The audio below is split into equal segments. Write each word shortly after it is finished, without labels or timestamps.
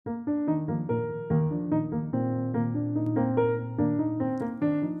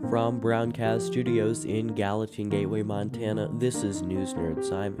From Browncast Studios in Gallatin Gateway, Montana, this is News Nerds.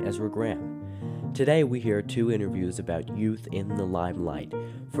 I'm Ezra Graham. Today we hear two interviews about youth in the limelight.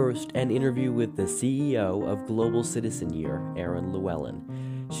 First, an interview with the CEO of Global Citizen Year, Erin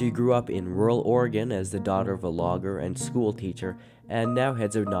Llewellyn. She grew up in rural Oregon as the daughter of a logger and school teacher, and now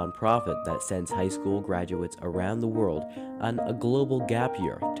heads a nonprofit that sends high school graduates around the world on a global gap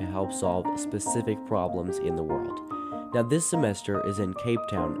year to help solve specific problems in the world. Now, this semester is in Cape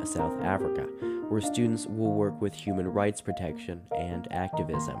Town, South Africa, where students will work with human rights protection and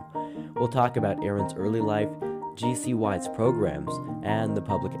activism. We'll talk about Erin's early life, GCY's programs, and the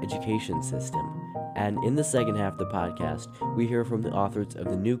public education system. And in the second half of the podcast, we hear from the authors of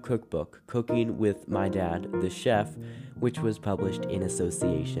the new cookbook, Cooking with My Dad, the Chef, which was published in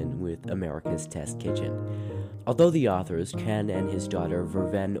association with America's Test Kitchen. Although the authors, Ken and his daughter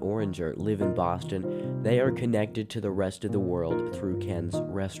Verven Oringer, live in Boston, they are connected to the rest of the world through Ken's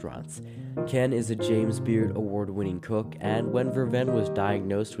restaurants. Ken is a James Beard award-winning cook, and when Verven was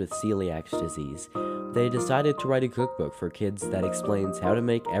diagnosed with celiac disease, they decided to write a cookbook for kids that explains how to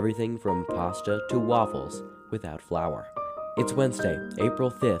make everything from pasta to waffles without flour. It's Wednesday,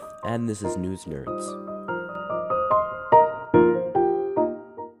 April 5th, and this is News Nerds.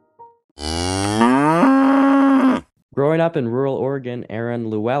 Growing up in rural Oregon, Erin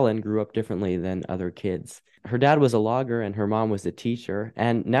Llewellyn grew up differently than other kids. Her dad was a logger and her mom was a teacher,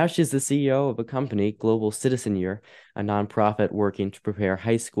 and now she's the CEO of a company, Global Citizen Year, a nonprofit working to prepare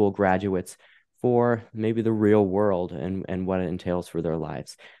high school graduates for maybe the real world and what it entails for their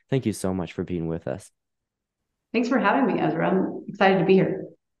lives. Thank you so much for being with us. Thanks for having me, Ezra. I'm excited to be here.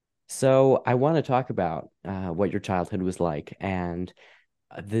 So I want to talk about what your childhood was like and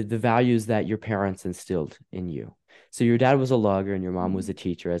the values that your parents instilled in you. So your dad was a logger and your mom was a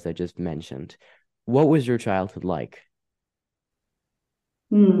teacher, as I just mentioned. What was your childhood like?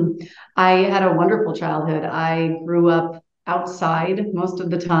 I had a wonderful childhood. I grew up outside most of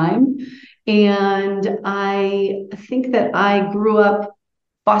the time. And I think that I grew up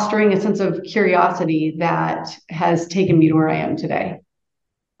fostering a sense of curiosity that has taken me to where I am today.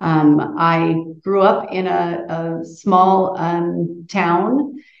 I grew up in a small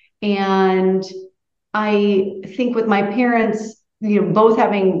town, and I think with my parents, both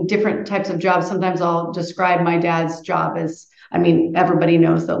having different types of jobs. Sometimes I'll describe my dad's job as, everybody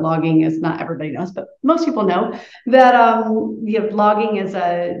knows that logging is not everybody knows, but most people know that logging is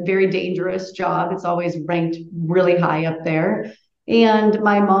a very dangerous job. It's always ranked really high up there. And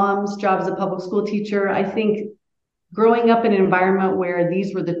my mom's job as a public school teacher, I think growing up in an environment where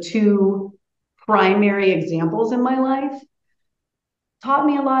these were the two primary examples in my life taught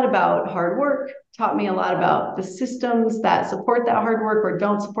me a lot about hard work, taught me a lot about the systems that support that hard work or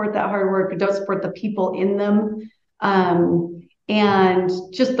don't support that hard work or don't support the people in them. And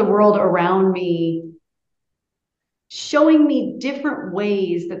just the world around me showing me different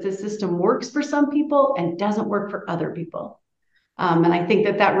ways that the system works for some people and doesn't work for other people. And I think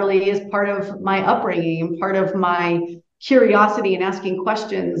that really is part of my upbringing and part of my curiosity and asking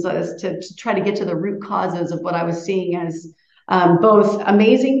questions as to try to get to the root causes of what I was seeing as both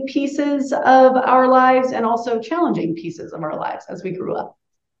amazing pieces of our lives and also challenging pieces of our lives as we grew up.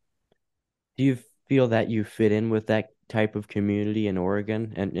 Do you feel that you fit in with that type of community in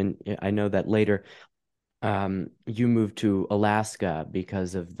Oregon? And I know that later you moved to Alaska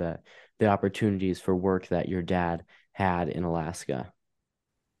because of the opportunities for work that your dad had in Alaska.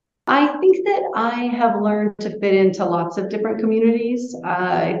 I think that I have learned to fit into lots of different communities.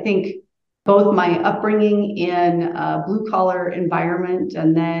 I think both my upbringing in a blue collar environment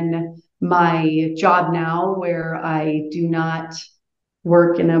and then my job now where I do not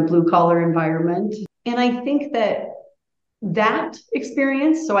work in a blue collar environment. And I think that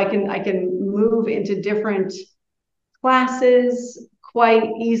experience, so I can move into different classes quite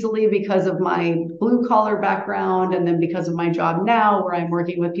easily because of my blue collar background and then because of my job now where I'm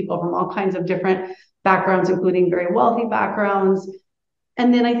working with people from all kinds of different backgrounds, including very wealthy backgrounds.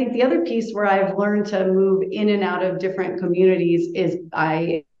 And then I think the other piece where I've learned to move in and out of different communities is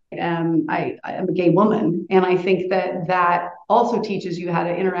I am a gay woman. And I think that also teaches you how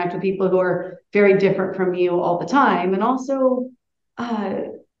to interact with people who are very different from you all the time. And also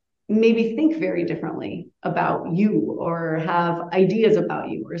maybe think very differently about you or have ideas about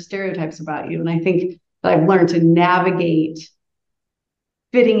you or stereotypes about you. And I think that I've learned to navigate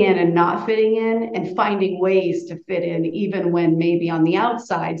fitting in and not fitting in and finding ways to fit in, even when maybe on the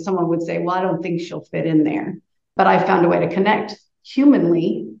outside, someone would say, well, I don't think she'll fit in there. But I found a way to connect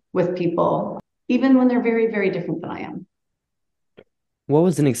humanly with people, even when they're very, very different than I am. What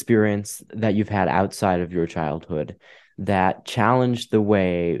was an experience that you've had outside of your childhood that challenged the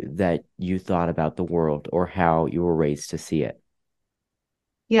way that you thought about the world or how you were raised to see it?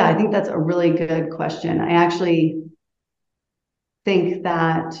 Yeah, I think that's a really good question. I actually think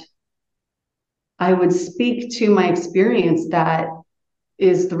that I would speak to my experience that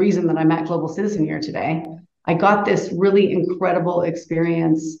is the reason that I'm at Global Citizen Year today. I got this really incredible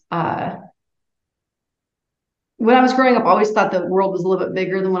experience. When I was growing up, I always thought the world was a little bit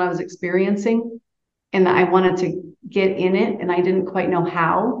bigger than what I was experiencing, and I wanted to get in it, and I didn't quite know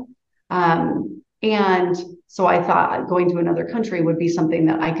how. And so I thought going to another country would be something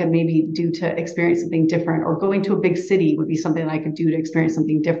that I could maybe do to experience something different, or going to a big city would be something that I could do to experience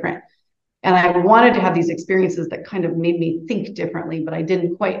something different. And I wanted to have these experiences that kind of made me think differently, but I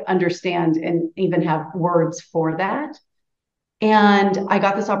didn't quite understand and even have words for that. And I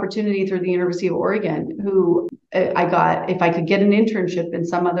got this opportunity through the University of Oregon, who I got, if I could get an internship in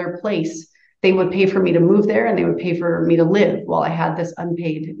some other place, they would pay for me to move there and they would pay for me to live while I had this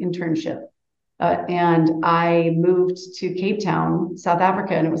unpaid internship. And I moved to Cape Town, South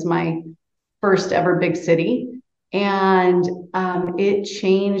Africa, and it was my first ever big city. And it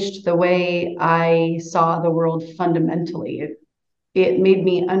changed the way I saw the world fundamentally. It made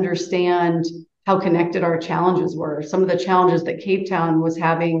me understand how connected our challenges were. Some of the challenges that Cape Town was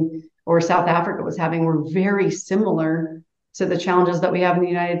having or South Africa was having were very similar to the challenges that we have in the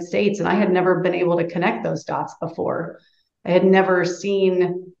United States. And I had never been able to connect those dots before. I had never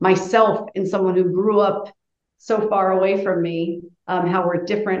seen myself in someone who grew up so far away from me, how we're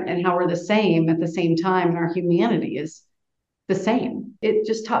different and how we're the same at the same time, and our humanity is the same. It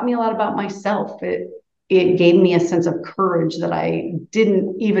just taught me a lot about myself. It gave me a sense of courage that I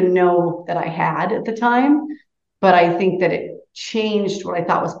didn't even know that I had at the time. But I think that it changed what I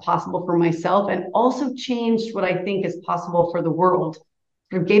thought was possible for myself and also changed what I think is possible for the world.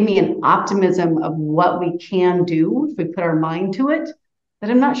 It gave me an optimism of what we can do if we put our mind to it that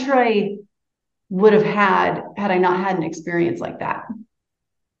I'm not sure I would have had I not had an experience like that.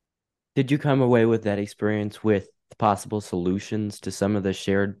 Did you come away with that experience with possible solutions to some of the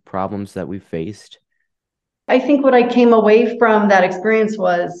shared problems that we faced? I think what I came away from that experience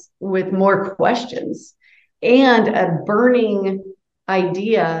was with more questions and a burning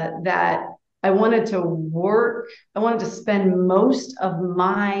idea that I wanted to spend most of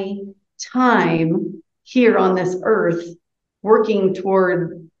my time here on this earth working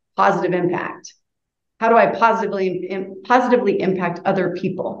toward positive impact. How do I positively impact other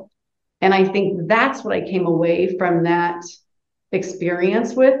people? And I think that's what I came away from that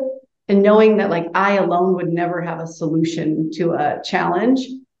experience with, and knowing that like I alone would never have a solution to a challenge,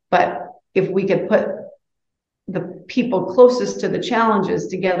 but if we could put the people closest to the challenges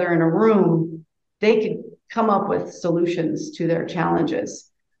together in a room, they could come up with solutions to their challenges.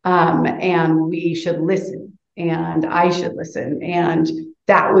 And we should listen, and I should listen. And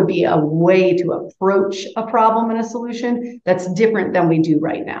that would be a way to approach a problem and a solution that's different than we do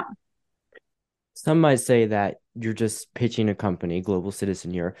right now. Some might say that you're just pitching a company, Global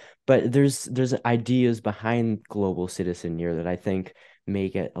Citizen Year, but there's ideas behind Global Citizen Year that I think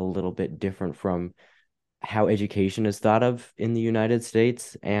make it a little bit different from how education is thought of in the United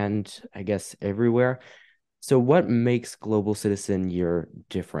States and I guess everywhere. So what makes Global Citizen Year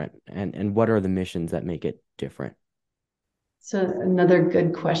different, and what are the missions that make it different? So another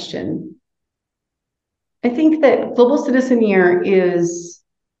good question. I think that Global Citizen Year is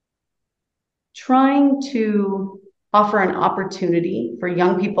trying to offer an opportunity for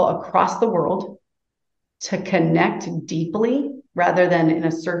young people across the world to connect deeply rather than in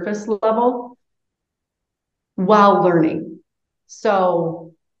a surface level while learning.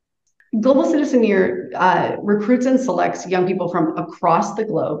 So Global Citizen Year recruits and selects young people from across the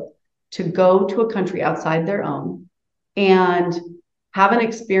globe to go to a country outside their own and have an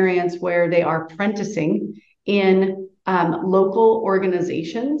experience where they are apprenticing in local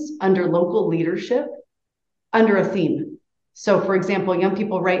organizations under local leadership under a theme. So, for example, young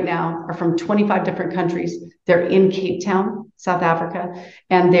people right now are from 25 different countries. They're in Cape Town, South Africa,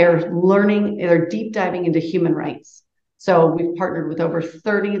 and they're deep diving into human rights. So we've partnered with over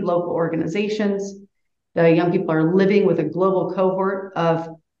 30 local organizations. The young people are living with a global cohort of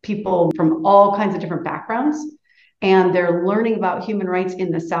people from all kinds of different backgrounds. And they're learning about human rights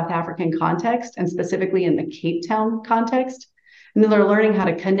in the South African context and specifically in the Cape Town context. And then they're learning how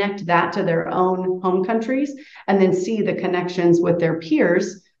to connect that to their own home countries and then see the connections with their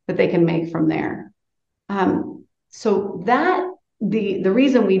peers that they can make from there. So that the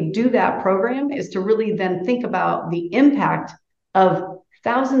reason we do that program is to really then think about the impact of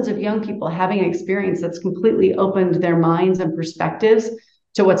thousands of young people having an experience that's completely opened their minds and perspectives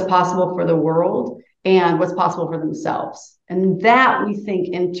to what's possible for the world and what's possible for themselves. And that, we think,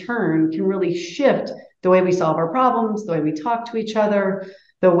 in turn can really shift the way we solve our problems, the way we talk to each other,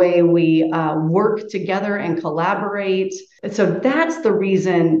 the way we work together and collaborate. And so that's the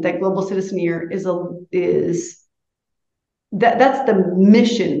reason that Global Citizen Year that's the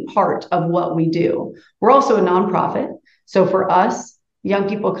mission part of what we do. We're also a nonprofit. So for us, young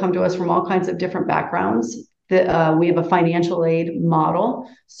people come to us from all kinds of different backgrounds. We have a financial aid model.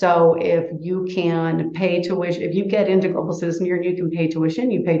 So if you can pay tuition, if you get into Global Citizen Year and you can pay tuition,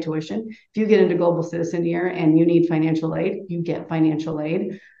 you pay tuition. If you get into Global Citizen Year and you need financial aid, you get financial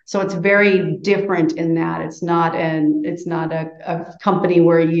aid. So it's very different in that it's not a company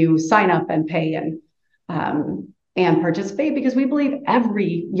where you sign up and pay and participate, because we believe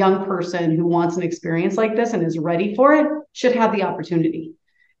every young person who wants an experience like this and is ready for it should have the opportunity.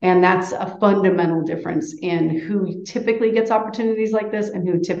 And that's a fundamental difference in who typically gets opportunities like this and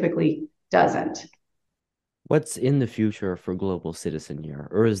who typically doesn't. What's in the future for Global Citizen Year?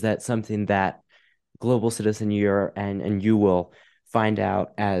 Or is that something that Global Citizen Year and you will find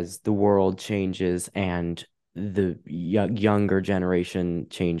out as the world changes and the younger generation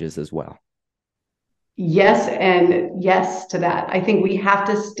changes as well? Yes, and yes to that. I think we have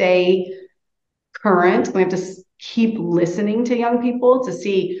to stay current. We have to keep listening to young people to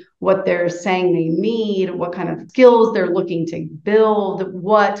see what they're saying they need, what kind of skills they're looking to build,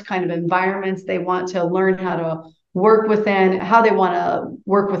 what kind of environments they want to learn how to work within, how they want to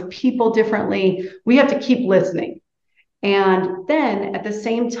work with people differently. We have to keep listening. And then at the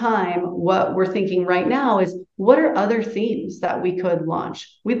same time, what we're thinking right now is, what are other themes that we could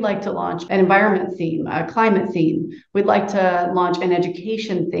launch? We'd like to launch an environment theme, a climate theme. We'd like to launch an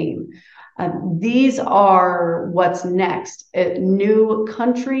education theme. These are what's next: new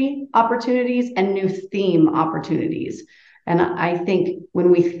country opportunities and new theme opportunities. And I think when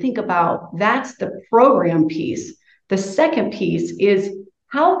we think about that's the program piece, the second piece is,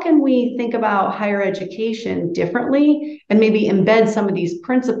 how can we think about higher education differently and maybe embed some of these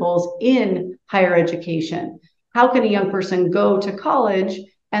principles in higher education? How can a young person go to college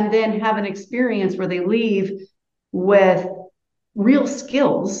and then have an experience where they leave with real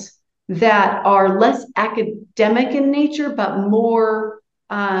skills that are less academic in nature, but more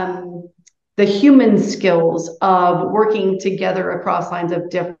the human skills of working together across lines of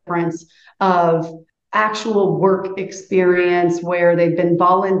difference, of actual work experience where they've been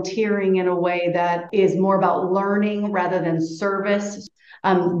volunteering in a way that is more about learning rather than service.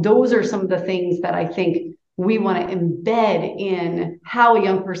 Those are some of the things that I think we want to embed in how a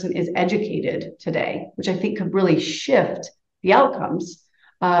young person is educated today, which I think could really shift the outcomes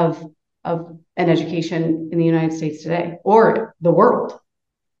of an education in the United States today or the world.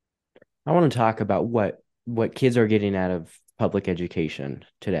 I want to talk about what kids are getting out of public education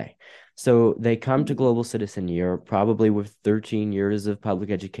today. So they come to Global Citizen Year probably with 13 years of public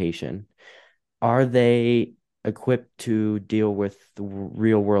education. Are they equipped to deal with the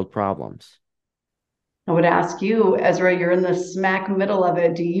real world problems? I would ask you, Ezra, you're in the smack middle of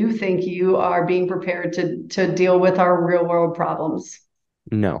it. Do you think you are being prepared to deal with our real world problems?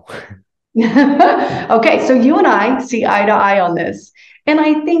 No. Okay, so you and I see eye to eye on this. And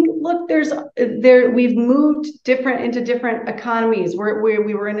I think, look, we've moved into different economies.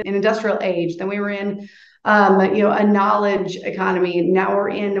 We were in an industrial age, then we were in a knowledge economy. Now we're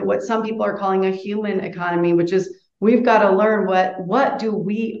in what some people are calling a human economy, which is, we've got to learn what do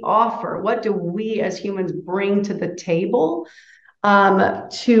we offer? What do we as humans bring to the table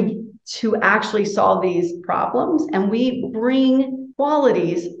to actually solve these problems? And we bring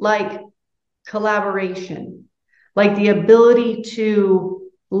qualities like collaboration, like the ability to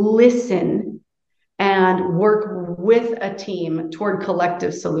listen and work with a team toward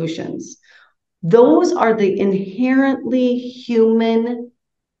collective solutions. Those are the inherently human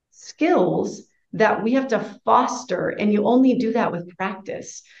skills that we have to foster. And you only do that with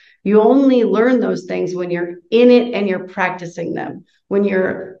practice. You only learn those things when you're in it and you're practicing them, when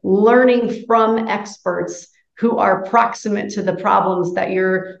you're learning from experts who are proximate to the problems that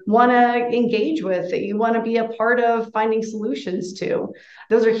you want to engage with, that you want to be a part of finding solutions to.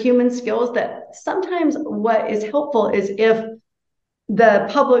 Those are human skills that sometimes what is helpful is if the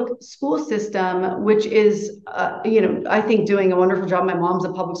public school system, which is, I think doing a wonderful job. My mom's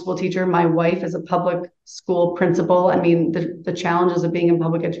a public school teacher. My wife is a public school principal. I mean, the challenges of being in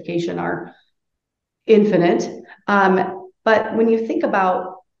public education are infinite. But when you think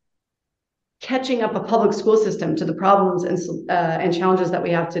about catching up a public school system to the problems and challenges that we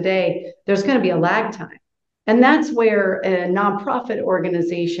have today, there's going to be a lag time. And that's where a nonprofit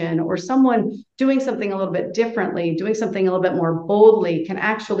organization or someone doing something a little bit differently, doing something a little bit more boldly, can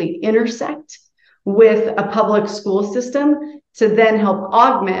actually intersect with a public school system to then help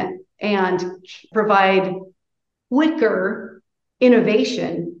augment and provide quicker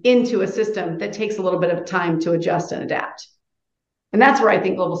innovation into a system that takes a little bit of time to adjust and adapt. And that's where I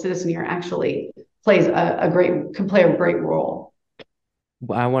think Global Citizen Year actually can play a great role.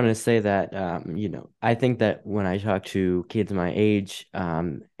 I want to say that, I think that when I talk to kids my age,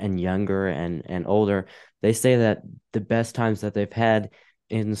 and younger and older, they say that the best times that they've had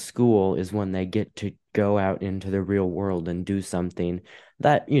in school is when they get to go out into the real world and do something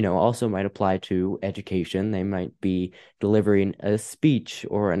that, also might apply to education. They might be delivering a speech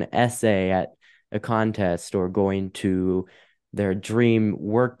or an essay at a contest or going to their dream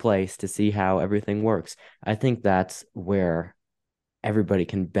workplace to see how everything works. I think that's where everybody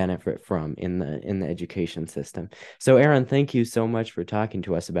can benefit from in the education system. So Aaron, thank you so much for talking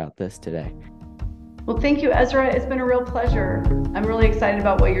to us about this today. Well, thank you, Ezra. It's been a real pleasure. I'm really excited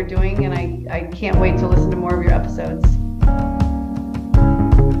about what you're doing, and I can't wait to listen to more of your episodes.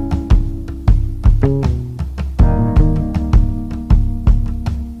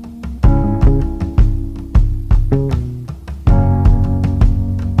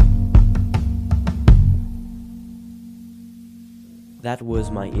 That was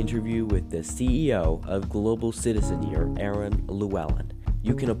my interview with the CEO of Global Citizen Year, Aaron Llewellyn.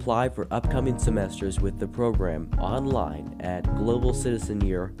 You can apply for upcoming semesters with the program online at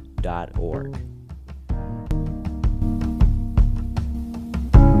globalcitizenyear.org.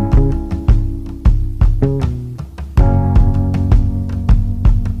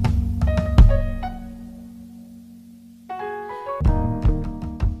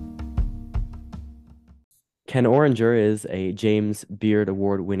 Ken Oringer is a James Beard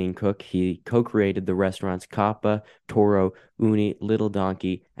Award-winning cook. He co-created the restaurants Capa, Toro, Uni, Little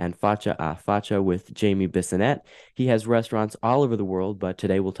Donkey, and Faccia a Faccia with Jamie Bissonette. He has restaurants all over the world, but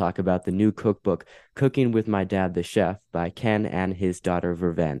today we'll talk about the new cookbook, Cooking with My Dad the Chef, by Ken and his daughter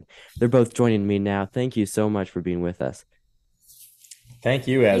Verven. They're both joining me now. Thank you so much for being with us. Thank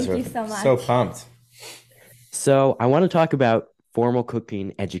you, Ezra. Thank you so much. So pumped. So I want to talk about formal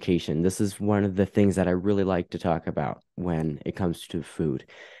cooking education. This is one of the things that I really like to talk about when it comes to food.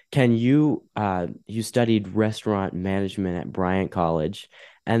 Ken, you studied restaurant management at Bryant College,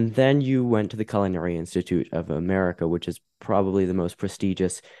 and then you went to the Culinary Institute of America, which is probably the most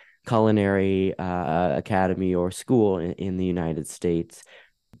prestigious culinary academy or school in the United States.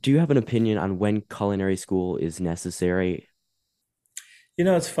 Do you have an opinion on when culinary school is necessary?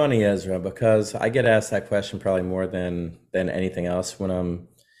 It's funny, Ezra, because I get asked that question probably more than anything else when I'm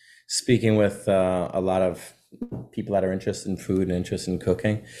speaking with a lot of people that are interested in food and interested in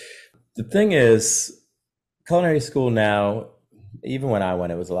cooking. The thing is, culinary school now, even when I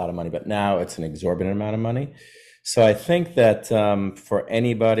went, it was a lot of money, but now it's an exorbitant amount of money. So I think that for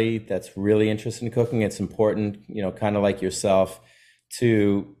anybody that's really interested in cooking, it's important, kind of like yourself,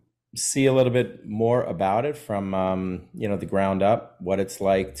 to see a little bit more about it from the ground up, what it's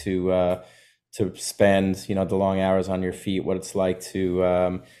like to spend the long hours on your feet, what it's like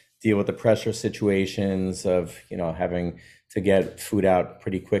to deal with the pressure situations of having to get food out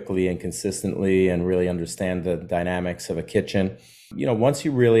pretty quickly and consistently and really understand the dynamics of a kitchen. Once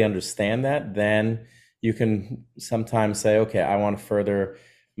you really understand that, then you can sometimes say, okay, I want to further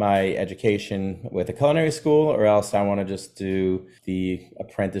my education with a culinary school, or else I want to just do the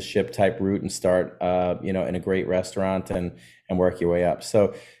apprenticeship type route and start, in a great restaurant and work your way up.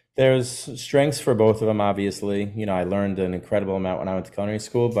 So there's strengths for both of them, obviously. I learned an incredible amount when I went to culinary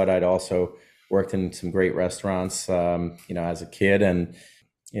school, but I'd also worked in some great restaurants, as a kid. And,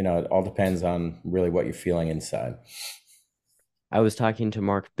 it all depends on really what you're feeling inside. I was talking to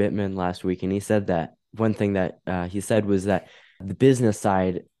Mark Bittman last week, and he said that one thing that he said was that the business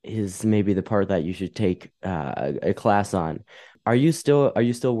side is maybe the part that you should take a class on. Are you still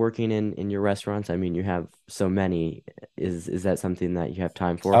working in your restaurants? I mean, you have so many. Is that something that you have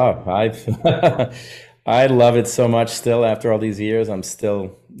time for? Oh, I love it so much still after all these years. I'm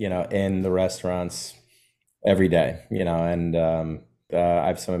still, in the restaurants every day, and I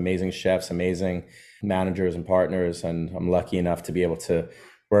have some amazing chefs, amazing managers and partners, and I'm lucky enough to be able to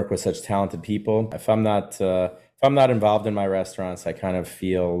work with such talented people. If I'm not involved in my restaurants, I kind of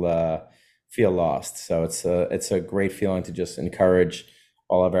feel lost. So it's a great feeling to just encourage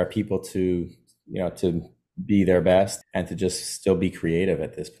all of our people to be their best and to just still be creative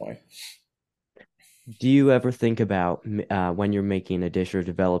at this point. Do you ever think about when you're making a dish or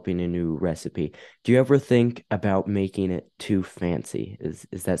developing a new recipe? Do you ever think about making it too fancy?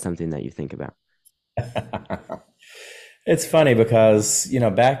 Is that something that you think about? It's funny because,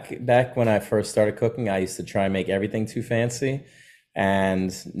 back when I first started cooking, I used to try and make everything too fancy.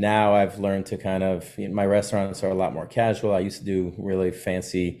 And now I've learned to my restaurants are a lot more casual. I used to do really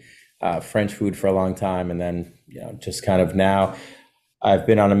fancy French food for a long time. And then, just kind of now I've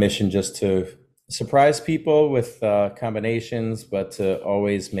been on a mission just to surprise people with combinations, but to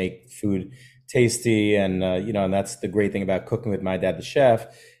always make food tasty. And and that's the great thing about cooking with my dad, the chef,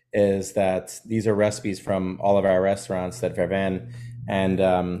 is that these are recipes from all of our restaurants that Verven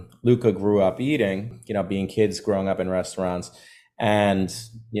and Luca grew up eating. Being kids growing up in restaurants, and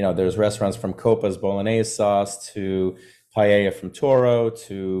there's restaurants from Copa's bolognese sauce to paella from Toro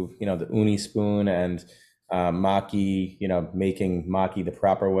to the uni spoon and maki, making maki the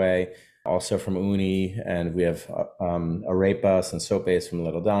proper way, also from Uni, and we have arepas and sopes from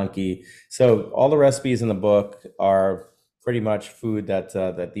Little Donkey. So all the recipes in the book are pretty much food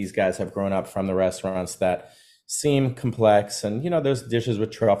that these guys have grown up from the restaurants that seem complex. And there's dishes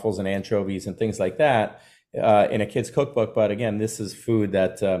with truffles and anchovies and things like that in a kid's cookbook. But again, this is food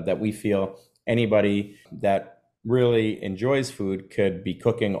that we feel anybody that really enjoys food could be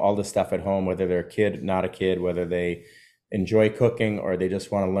cooking all this stuff at home, whether they're a kid, not a kid, whether they enjoy cooking or they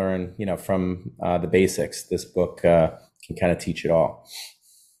just want to learn, from the basics. This book can kind of teach it all.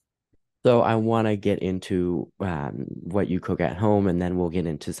 So I want to get into what you cook at home, and then we'll get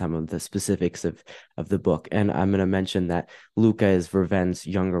into some of the specifics of the book. And I'm going to mention that Luca is Verven's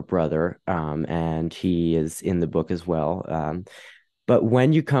younger brother, and he is in the book as well. But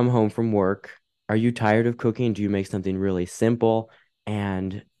when you come home from work, are you tired of cooking? Do you make something really simple?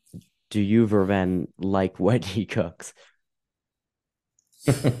 And do you, Verven, like what he cooks?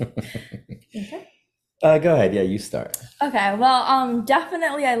 Okay. Go ahead. Yeah, you start. Okay, well,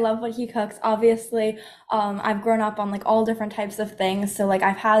 definitely I love what he cooks. Obviously, I've grown up on like all different types of things. So like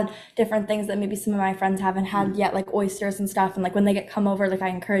I've had different things that maybe some of my friends haven't had yet, like oysters and stuff. And like when they come over, like I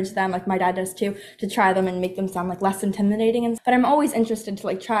encourage them, like my dad does too, to try them and make them sound like less intimidating. And but I'm always interested to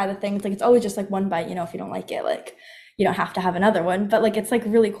like try the things. Like it's always just like one bite, if you don't like it, like you don't have to have another one. But like it's like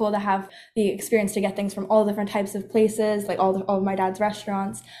really cool to have the experience to get things from all different types of places, like all of my dad's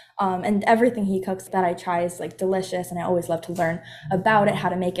restaurants. And everything he cooks that I try is like delicious, and I always love to learn about it, how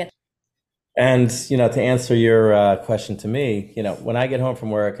to make it. And, to answer your question to me, when I get home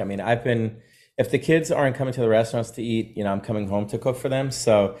from work, I mean, if the kids aren't coming to the restaurants to eat, I'm coming home to cook for them.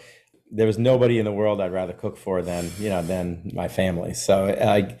 So there was nobody in the world I'd rather cook for than my family. So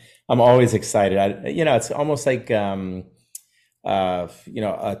I'm always excited. It's almost like, a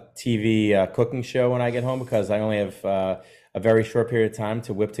TV cooking show when I get home, because I only have a very short period of time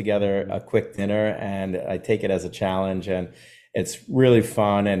to whip together a quick dinner, and I take it as a challenge, and it's really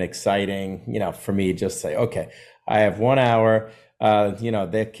fun and exciting, for me, just say, okay, I have 1 hour,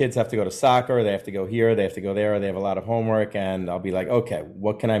 the kids have to go to soccer, they have to go here, they have to go there, they have a lot of homework, and I'll be like, okay,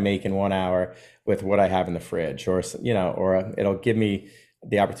 what can I make in 1 hour with what I have in the fridge? Or it'll give me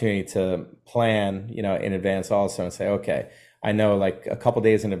the opportunity to plan, in advance also, and say, okay, I know like a couple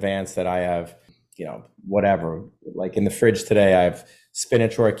days in advance that I have, whatever, like in the fridge today, I have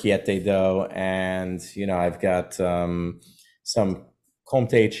spinach orecchiette dough, and, I've got some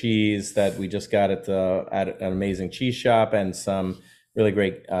Comté cheese that we just got at an amazing cheese shop, and some really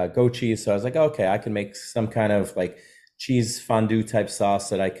great goat cheese. So I was like, okay, I can make some kind of like cheese fondue type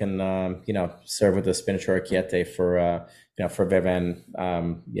sauce that I can, serve with the spinach orecchiette for Verven,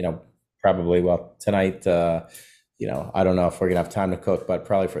 probably, well, tonight, I don't know if we're gonna have time to cook, but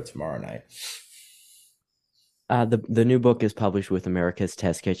probably for tomorrow night. The new book is published with America's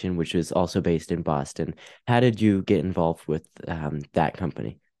Test Kitchen, which is also based in Boston. How did you get involved with that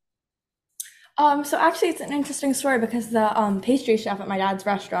company? So actually it's an interesting story because the pastry chef at my dad's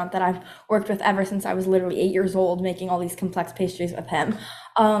restaurant that I've worked with ever since I was literally 8 years old, making all these complex pastries with him,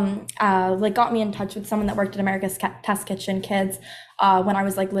 like got me in touch with someone that worked at America's Test Kitchen Kids when I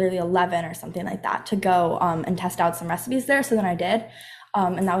was like literally 11 or something like that, to go and test out some recipes there. So then I did.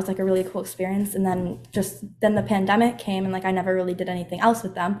 And that was like a really cool experience. And then the pandemic came, and like I never really did anything else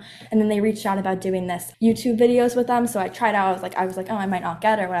with them. And then they reached out about doing this YouTube videos with them. So I tried out, I was like, oh, I might not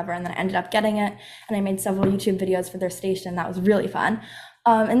get it or whatever. And then I ended up getting it, and I made several YouTube videos for their station. That was really fun.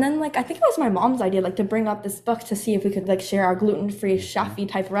 And then like I think it was my mom's idea, like to bring up this book to see if we could like share our gluten-free chefy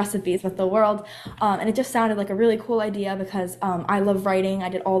type recipes with the world. And it just sounded like a really cool idea because I love writing. I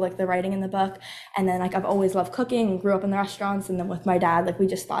did all like the writing in the book, and then like I've always loved cooking and grew up in the restaurants. And then with my dad, like we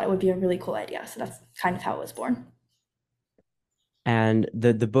just thought it would be a really cool idea. So that's kind of how it was born. And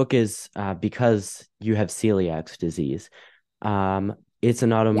the book is because you have celiac disease. It's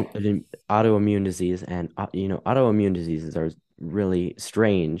an autoimmune disease, and autoimmune diseases are really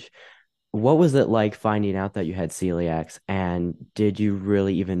strange. What was it like finding out that you had celiacs, and did you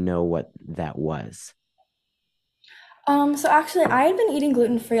really even know what that was? So actually, I had been eating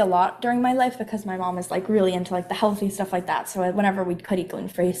gluten-free a lot during my life because my mom is like really into like the healthy stuff like that. So whenever we could eat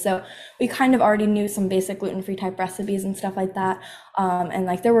gluten-free, so we kind of already knew some basic gluten-free type recipes and stuff like that. And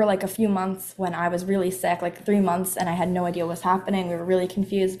like there were like a few months when I was really sick, like 3 months, and I had no idea what was happening. We were really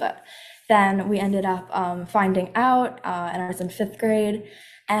confused, but then we ended up finding out, and I was in fifth grade.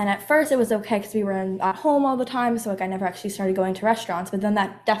 And at first it was okay because we were at home all the time, so like I never actually started going to restaurants. But then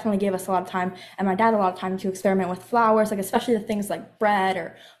that definitely gave us a lot of time, and my dad a lot of time to experiment with flours, like especially the things like bread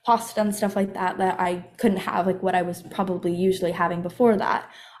or pasta and stuff like that that I couldn't have, like what I was probably usually having before that.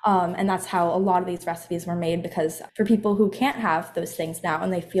 And that's how a lot of these recipes were made because for people who can't have those things now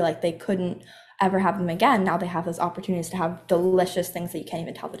and they feel like they couldn't ever have them again, now they have those opportunities to have delicious things that you can't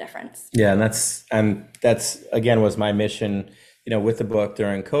even tell the difference. Yeah, and that's again was my mission. With the book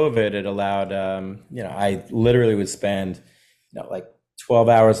during COVID, it allowed I literally would spend like 12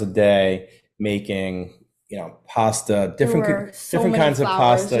 hours a day making pasta, There were so different many kinds of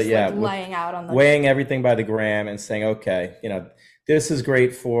flours pasta. just Yeah, like laying out on the. weighing everything by the gram and saying, okay, this is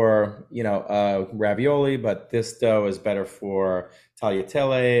great for, ravioli, but this dough is better for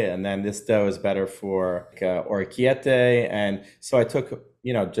tagliatelle, and then this dough is better for orecchiette. And so I took,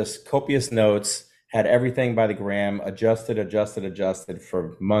 just copious notes, had everything by the gram, adjusted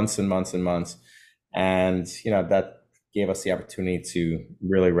for months and months and months. And, that gave us the opportunity to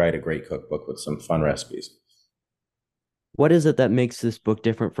really write a great cookbook with some fun recipes. What is it that makes this book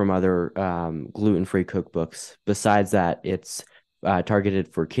different from other gluten-free cookbooks, besides that it's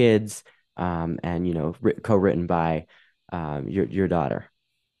targeted for kids and co-written by your daughter?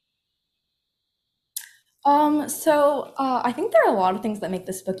 I think there are a lot of things that make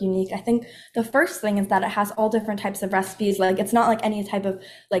this book unique. I think the first thing is that it has all different types of recipes. Like it's not like any type of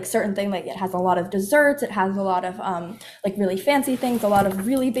like certain thing. Like it has a lot of desserts. It has a lot of like really fancy things, a lot of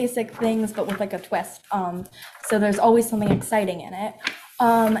really basic things, but with like a twist. So there's always something exciting in it.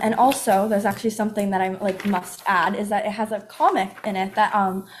 And also there's actually something that I like must add is that it has a comic in it that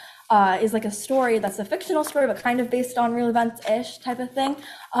is like a story that's a fictional story, but kind of based on real events-ish type of thing.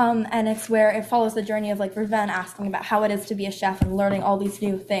 And it's where it follows the journey of like Raven asking about how it is to be a chef and learning all these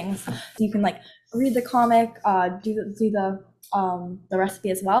new things. So you can like read the comic, do the recipe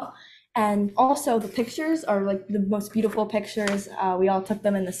as well. And also the pictures are like the most beautiful pictures. We all took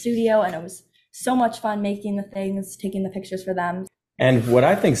them in the studio, and it was so much fun making the things, taking the pictures for them. And what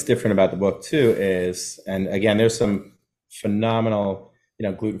I think is different about the book too is, and again, there's some phenomenal,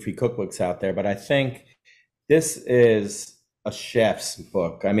 gluten-free cookbooks out there, but I think this is a chef's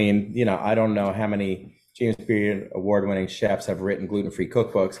book. I mean, I don't know how many James Beard award-winning chefs have written gluten-free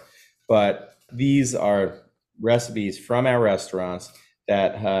cookbooks, but these are recipes from our restaurants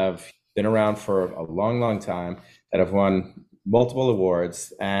that have been around for a long, long time, that have won multiple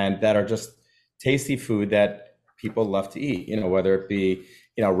awards, and that are just tasty food that people love to eat, whether it be,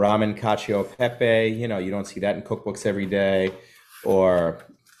 ramen cacio e pepe, you don't see that in cookbooks every day, or,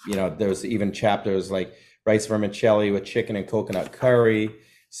 there's even chapters like rice vermicelli with chicken and coconut curry.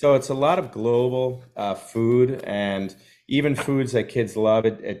 So it's a lot of global food, and even foods that kids love.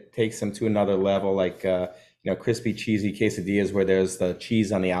 It takes them to another level, like, crispy, cheesy quesadillas where there's the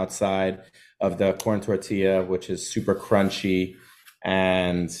cheese on the outside of the corn tortilla, which is super crunchy,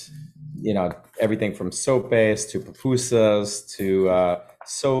 and everything from sopes to pupusas to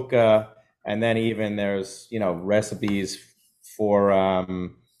soca, and then even there's recipes for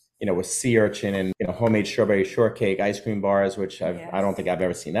with sea urchin and homemade strawberry shortcake ice cream bars, which I don't think I've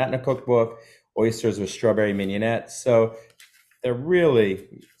ever seen that in a cookbook. Oysters with strawberry mignonette. So there are really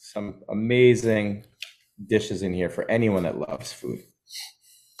some amazing dishes in here for anyone that loves food.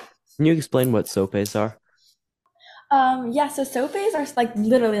 Can you explain what sopes are? Yeah, so sopes are like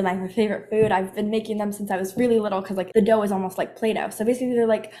literally like my favorite food. I've been making them since I was really little because like the dough is almost like Play-Doh. So basically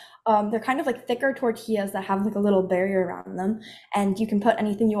they're kind of like thicker tortillas that have like a little barrier around them, and you can put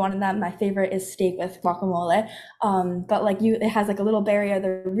anything you want in them. My favorite is steak with guacamole. But like it has like a little barrier.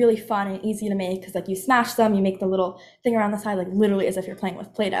 They're really fun and easy to make because like you smash them, you make the little thing around the side, like literally as if you're playing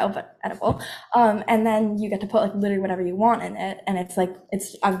with Play-Doh, but edible. And then you get to put like literally whatever you want in it, and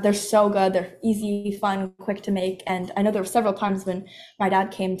they're so good. They're easy, fun, quick to make, and I know there were several times when my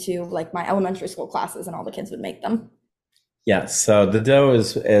dad came to like my elementary school classes, and all the kids would make them. Yeah, so the dough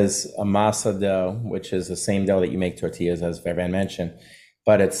is a masa dough, which is the same dough that you make tortillas, as Vervan mentioned,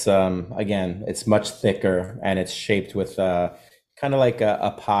 but it's again, it's much thicker, and it's shaped with kind of like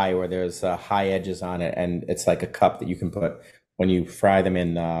a pie where there's high edges on it, and it's like a cup that you can put when you fry them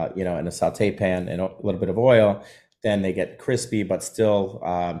in in a saute pan and a little bit of oil. Then they get crispy, but still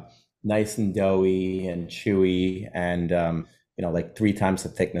nice and doughy and chewy, and like 3 times the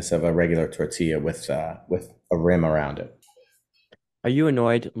thickness of a regular tortilla with a rim around it. Are you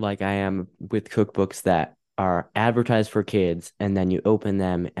annoyed like I am with cookbooks that are advertised for kids and then you open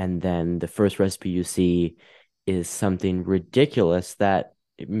them and then the first recipe you see is something ridiculous that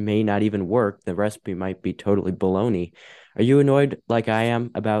it may not even work? The recipe might be totally baloney. Are you annoyed like I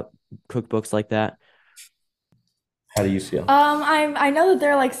am about cookbooks like that? How do you feel? I know that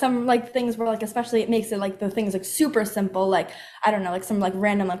there are like some like things where like especially it makes it like the things like super simple, like I don't know, like some like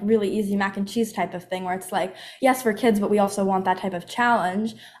random like really easy mac and cheese type of thing where it's like yes for kids, but we also want that type of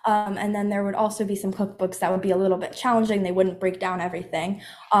challenge. And then there would also be some cookbooks that would be a little bit challenging. They wouldn't break down everything.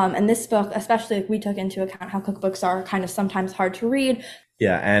 And this book, especially like we took into account how cookbooks are kind of sometimes hard to read.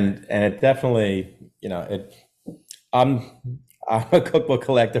 Yeah, and it definitely, it. I'm I'm a cookbook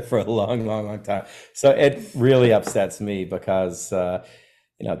collector for a long, long, long time, so it really upsets me because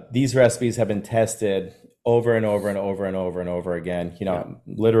these recipes have been tested over and over and over and over and over again.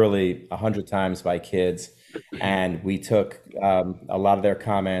 Literally 100 times by kids, and we took a lot of their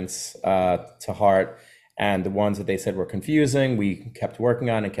comments to heart, and the ones that they said were confusing, we kept working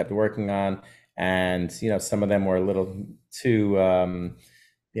on and kept working on, and some of them were a little too.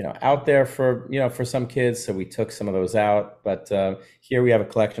 Out there for some kids. So we took some of those out. But here we have a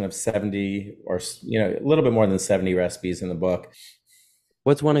collection of 70 or, a little bit more than 70 recipes in the book.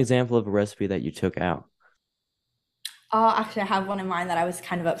 What's one example of a recipe that you took out? Actually, I have one in mind that I was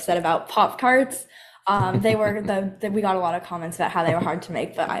kind of upset about. Pop-Tarts. They were we got a lot of comments about how they were hard to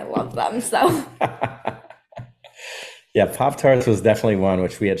make, but I love them. So Yeah, Pop-Tarts was definitely one,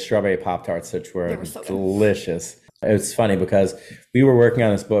 which we had strawberry Pop-Tarts, which were so delicious. It's funny because we were working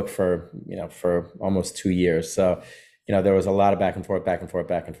on this book for almost 2 years. So, there was a lot of back and forth, back and forth,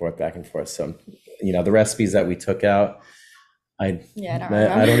 back and forth, back and forth. So, the recipes that we took out, I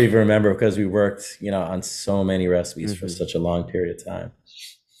don't even remember because we worked, on so many recipes for such a long period of time.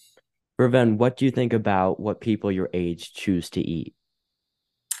 Verven, what do you think about what people your age choose to eat?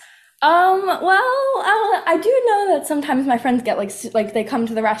 I do know that sometimes my friends get like they come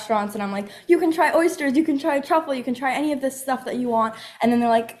to the restaurants and I'm like, you can try oysters, you can try truffle, you can try any of this stuff that you want, and then they're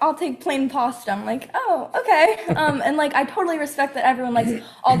like, I'll take plain pasta. I'm like, oh, okay. And like I totally respect that everyone likes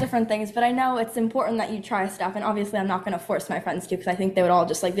all different things, but I know it's important that you try stuff, and obviously I'm not going to force my friends to because I think they would all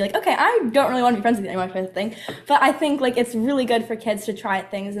just like be like, okay, I don't really want to be friends with you anymore kind of thing. But I think like it's really good for kids to try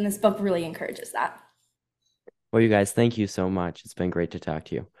things, and this book really encourages that. Well, you guys, thank you so much. It's been great to talk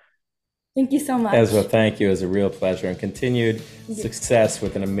to you. Thank you so much. Ezra, thank you. It was a real pleasure, and continued success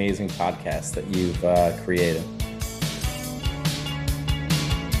with an amazing podcast that you've created.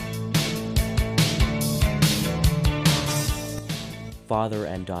 Father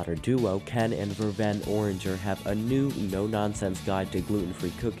and daughter duo Ken and Verven Oranger have a new no-nonsense guide to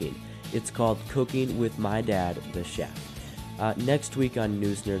gluten-free cooking. It's called Cooking with My Dad, the Chef. Next week on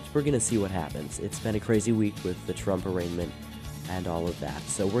News Nerds, we're going to see what happens. It's been a crazy week with the Trump arraignment and all of that.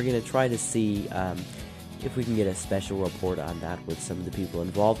 So we're going to try to see if we can get a special report on that with some of the people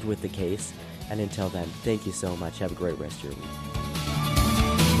involved with the case. And until then, thank you so much. Have a great rest of your week.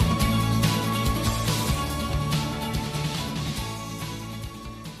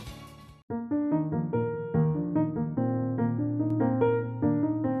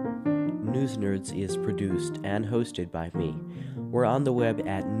 News Nerds is produced and hosted by me. We're on the web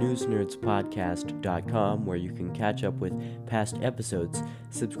at newsnerdspodcast.com, where you can catch up with past episodes,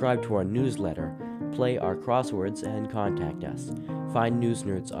 subscribe to our newsletter, play our crosswords, and contact us. Find News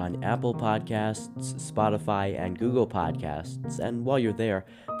Nerds on Apple Podcasts, Spotify, and Google Podcasts, and while you're there,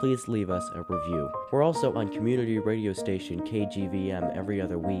 please leave us a review. We're also on community radio station KGVM every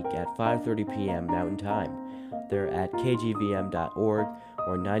other week at 5:30 p.m. Mountain Time. They're at kgvm.org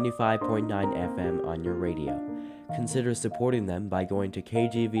or 95.9 FM on your radio. Consider supporting them by going to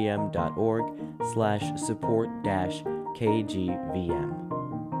kgvm.org/support-kgvm.